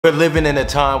We're living in a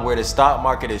time where the stock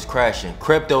market is crashing,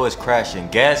 crypto is crashing,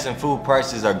 gas and food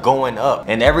prices are going up,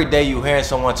 and every day you hearing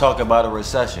someone talk about a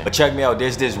recession. But check me out,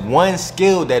 there's this one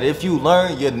skill that if you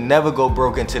learn, you'll never go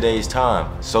broke in today's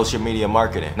time: social media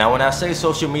marketing. Now when I say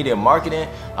social media marketing,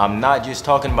 I'm not just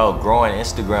talking about growing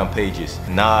Instagram pages.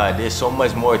 Nah, there's so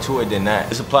much more to it than that.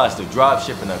 This applies to drop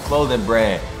shipping, a clothing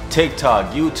brand,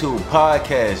 TikTok, YouTube,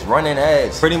 podcasts, running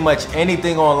ads. Pretty much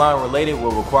anything online related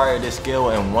will require this skill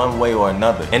in one way or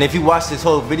another. And if you watch this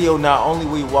whole video, not only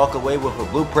will you walk away with a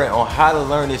blueprint on how to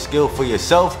learn this skill for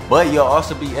yourself, but you'll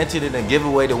also be entered in a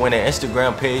giveaway to win an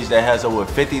Instagram page that has over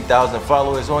 50,000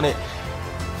 followers on it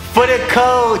for the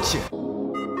coach.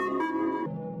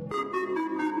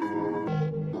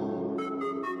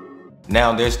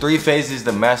 Now, there's 3 phases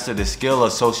to master the skill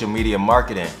of social media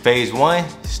marketing. Phase 1,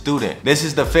 student. This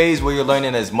is the phase where you're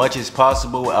learning as much as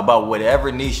possible about whatever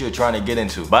niche you're trying to get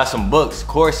into. Buy some books,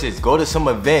 courses, go to some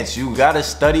events. You gotta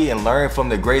study and learn from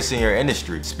the greats in your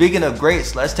industry. Speaking of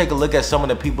greats, let's take a look at some of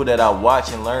the people that I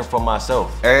watch and learn from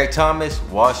myself. Eric Thomas,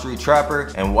 Wall Street Trapper,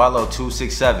 and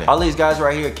Wallow267. All these guys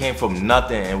right here came from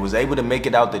nothing and was able to make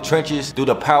it out the trenches through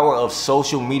the power of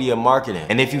social media marketing.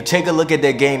 And if you take a look at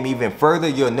their game even further,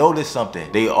 you'll notice something.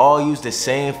 They all use the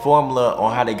same formula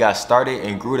on how they got started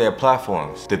and grew their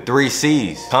platforms. The 3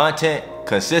 C's: content,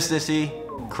 consistency,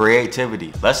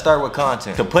 creativity. Let's start with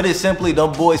content. To put it simply,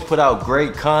 them boys put out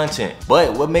great content.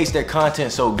 But what makes their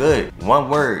content so good? One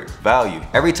word: value.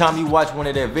 Every time you watch one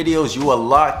of their videos, you are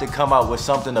locked to come out with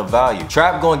something of value.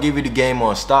 Trap gonna give you the game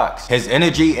on stocks. His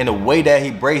energy and the way that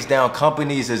he breaks down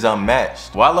companies is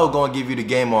unmatched. Wallow gonna give you the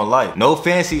game on life. No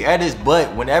fancy edits,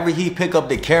 but whenever he pick up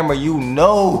the camera, you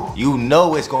know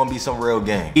it's gonna be some real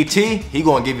game. E.T., he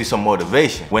gonna give you some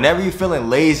motivation. Whenever you're feeling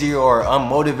lazy or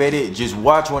unmotivated, just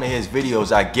watch one of his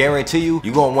videos. I guarantee you're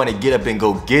gonna want to get up and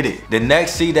go get it. The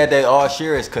next C that they all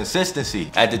share is consistency.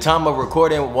 At the time of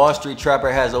recording, Wall Street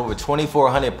Trapper has over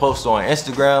 2,400 posts on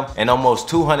Instagram and almost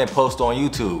 200 posts on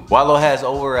YouTube. Wallow has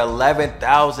over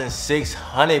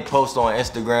 11,600 posts on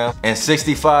Instagram and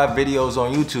 65 videos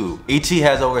on YouTube. E.T.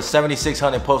 has over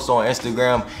 7,600 posts on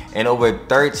Instagram and over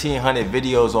 1,300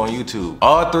 videos on YouTube.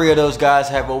 All 3 of those guys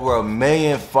have over 1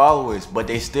 million followers, but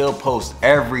they still post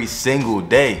every single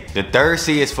day. The third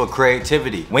C is for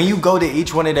creativity. When you go to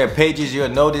each one of their pages, you'll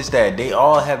notice that they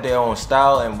all have their own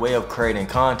style and way of creating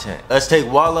content. Let's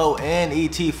take Wallow and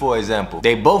E.T. for example.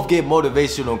 They both get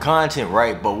motivational content,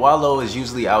 right? But Wallow is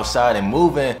usually outside and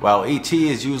moving, while E.T.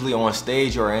 is usually on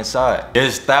stage or inside.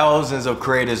 There's thousands of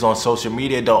creators on social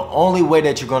media. The only way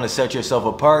that you're gonna set yourself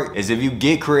apart is if you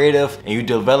get creative and you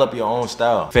develop your own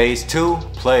style. Phase 2,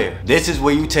 player. This is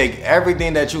where you take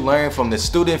everything that you learn from the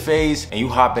student phase and you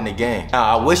hop in the game.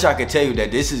 Now, I wish I could tell you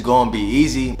that this is gonna be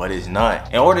easy, but it's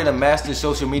not. In order to master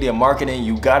social media marketing,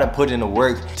 you gotta put in the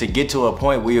work to get to a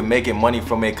point where you're making money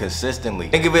from it consistently.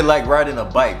 Think of it like riding a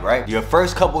bike, right? Your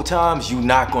first couple times, you're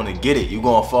not gonna get it. You're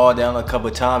gonna fall down a couple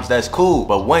times, that's cool.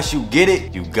 But once you get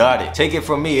it, you got it. Take it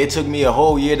from me, it took me a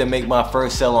whole year to make my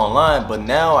first sale online, but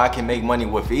now I can make money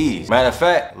with ease. Matter of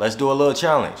fact, let's do a little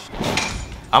challenge.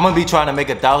 I'm gonna be trying to make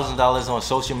 $1,000 on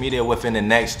social media within the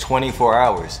next 24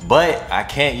 hours, but I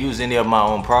can't use any of my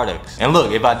own products. And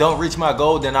look, if I don't reach my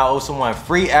goal, then I owe someone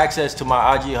free access to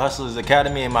my IG Hustlers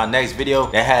Academy in my next video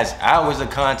that has hours of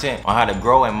content on how to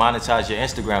grow and monetize your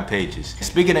Instagram pages.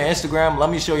 Speaking of Instagram, let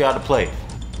me show you how to play.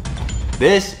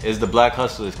 This is the Black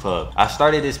Hustlers Club. I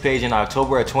started this page in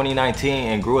October of 2019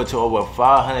 and grew it to over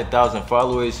 500,000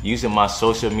 followers using my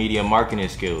social media marketing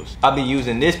skills. I'll be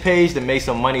using this page to make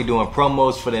some money doing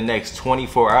promos for the next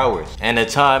 24 hours. And the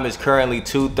time is currently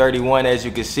 2:31, as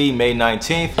you can see, May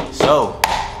 19th. So,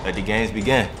 let the games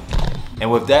begin. And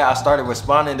with that, I started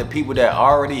responding to people that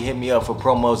already hit me up for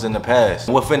promos in the past.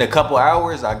 Within a couple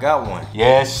hours, I got one.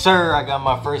 Yes, sir, I got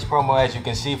my first promo, as you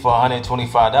can see, for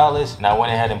 $125. And I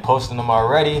went ahead and posted them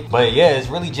already. But yeah, it's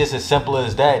really just as simple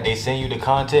as that. They send you the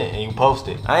content and you post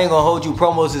it. I ain't gonna hold you,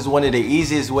 promos is one of the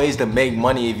easiest ways to make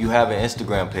money if you have an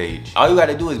Instagram page. All you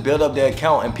gotta do is build up their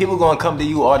account and people gonna come to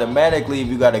you automatically if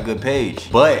you got a good page.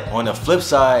 But on the flip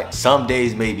side, some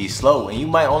days may be slow and you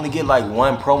might only get like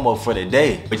 1 promo for the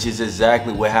day, which is exactly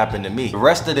what happened to me. The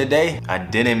rest of the day, I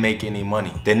didn't make any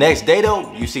money. The next day though,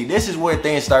 you see, this is where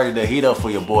things started to heat up for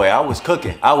your boy. I was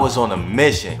cooking. I was on a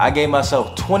mission. I gave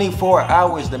myself 24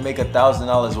 hours to make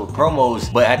 $1,000 with promos,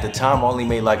 but at the time I only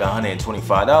made like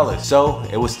 $125. So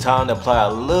it was time to apply a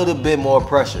little bit more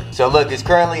pressure. So look, it's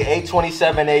currently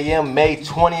 8:27 a.m. May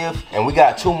 20th, and we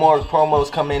got 2 more promos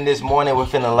coming in this morning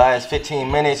within the last 15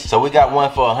 minutes. So we got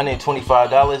one for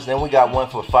 $125, then we got one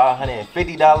for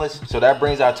 $550. So that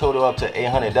brings our total up to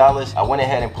 $800. I went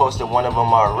ahead and posted one of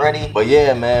them already. But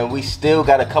yeah, man, we still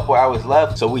got a couple hours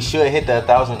left, so we should hit that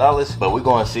 $1,000, but we're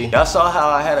gonna see. Y'all saw how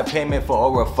I had a payment for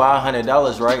over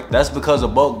 $500, right? That's because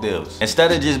of bulk deals.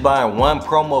 Instead of just buying one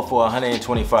promo for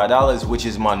 $125, which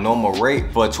is my normal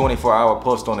rate for a 24-hour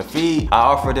post on the feed, I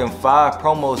offered them 5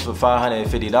 promos for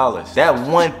 $550. That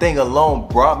one thing alone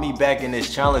brought me back in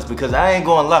this challenge, because I ain't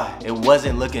gonna lie, it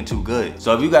wasn't looking too good.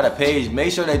 So if you got a page,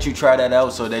 make sure that you try that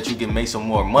out so that you can make some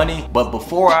more money. But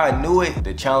before I knew it,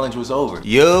 the challenge was over.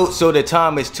 Yo, so the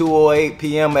time is 2:08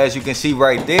 p.m. as you can see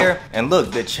right there. And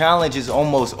look, the challenge is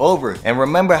almost over. And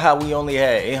remember how we only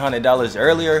had $800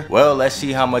 earlier? Well, let's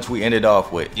see how much we ended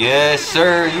off with. Yes,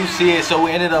 sir, you see it. So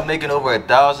we ended up making over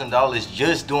 $1,000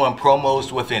 just doing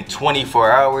promos within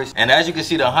 24 hours. And as you can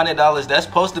see, the $100, that's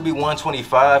supposed to be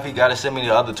 $125. He gotta send me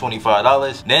the other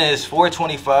 $25. Then it's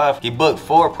 $425. He booked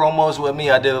 4 promos with me.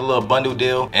 I did a little bundle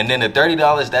deal. And then the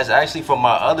 $30, that's actually from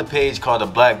my other page called the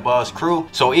Black Boss Crew.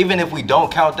 So even if we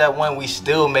don't count that one, we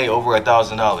still made over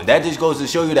 $1,000. That just goes to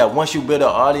show you that once you build an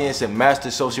audience and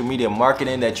master social media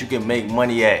marketing, that you can make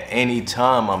money at any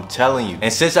time, I'm telling you.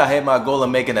 And since I hit my goal of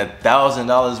making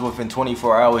 $1,000 within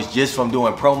 24 hours just from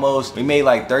doing promos, we made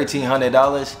like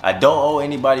 $1,300. I don't owe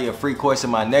anybody a free course in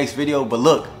my next video, but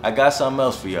look, I got something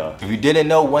else for y'all. If you didn't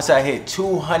know, once I hit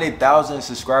 200,000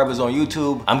 subscribers on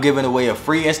YouTube, I'm giving away a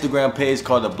free Instagram page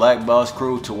called the Black Boss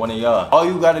Crew to one of y'all. All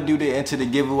you gotta do to enter the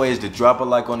giveaway is to drop a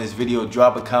like on this video,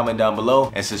 drop a comment down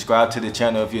below, and subscribe to the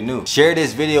channel if you're new. Share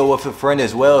this video with a friend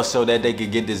as well so that they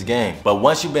could get this game. But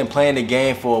once you've been playing the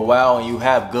game for a while and you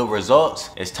have good results,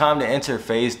 it's time to enter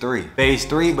phase 3. Phase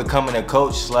 3, becoming a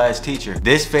coach/teacher.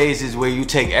 This phase is where you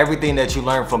take everything that you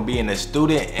learned from being a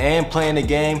student and playing the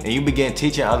game, and you begin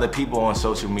teaching other people on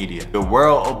social media. The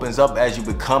world opens up as you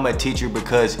become a teacher,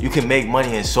 because you can make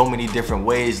money in so many different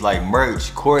ways, like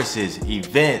merch, courses,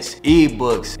 events,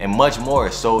 ebooks, and much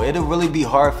more. So it'll really be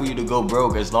hard for you to go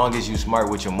broke as long as you're smart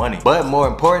with your money. But more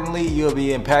importantly, you'll be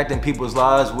impacting people's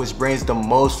lives, which brings the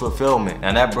most fulfillment.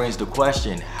 And that brings the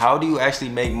question, how do you actually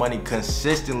make money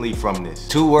consistently from this?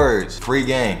 2 words: free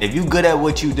game. If you good at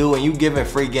what you do and you giving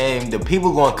free game, the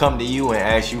people gonna come to you and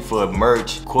ask you for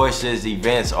merch, courses,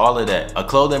 events, all of that. A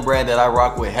clothing brand that I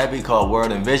rock with heavy called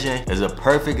World and Vision is a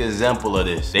perfect example of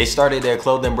this. They started their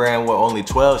clothing brand with only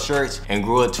 12 shirts and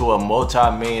grew it to a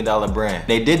multi-million-dollar brand.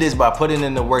 They did this by putting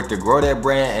in the work to grow their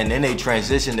brand, and then they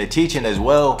transitioned to teaching as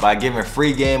well by giving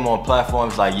free game on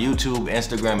platforms like YouTube,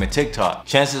 Instagram, and TikTok.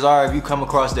 Chances are, if you come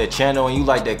across their channel and you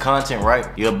like their content, right,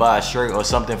 you'll buy a shirt or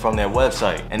something from their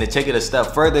website. And to take it a step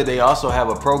further, they also have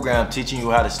a program teaching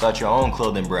you how to start your own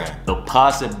clothing brand. The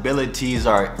possibilities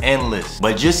are endless.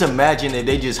 But just imagine that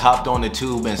they just hopped on the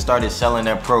tube and started selling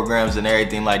their programs and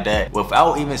everything like that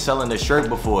without even selling the shirt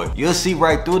before. You'll see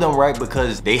right through them, right,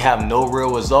 because they have no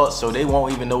real results, so they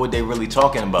won't even know what they're really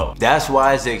talking about. That's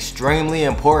why it's extremely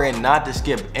important not to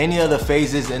skip any of the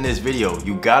phases in this video.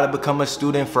 You gotta become a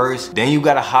student first, then you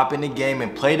gotta hop in the game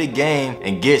and play the game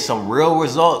and get some real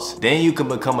results, then you can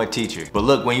become a teacher. But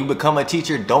look, when you become a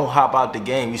teacher, don't hop out the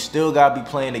game. You still gotta be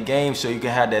playing the game so you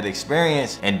can have that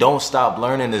experience, and don't stop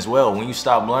learning as well. When you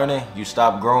stop learning, you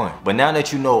stop growing. But now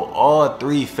that you know all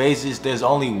 3 phases, there's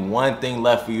only one thing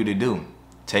left for you to do: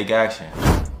 take action.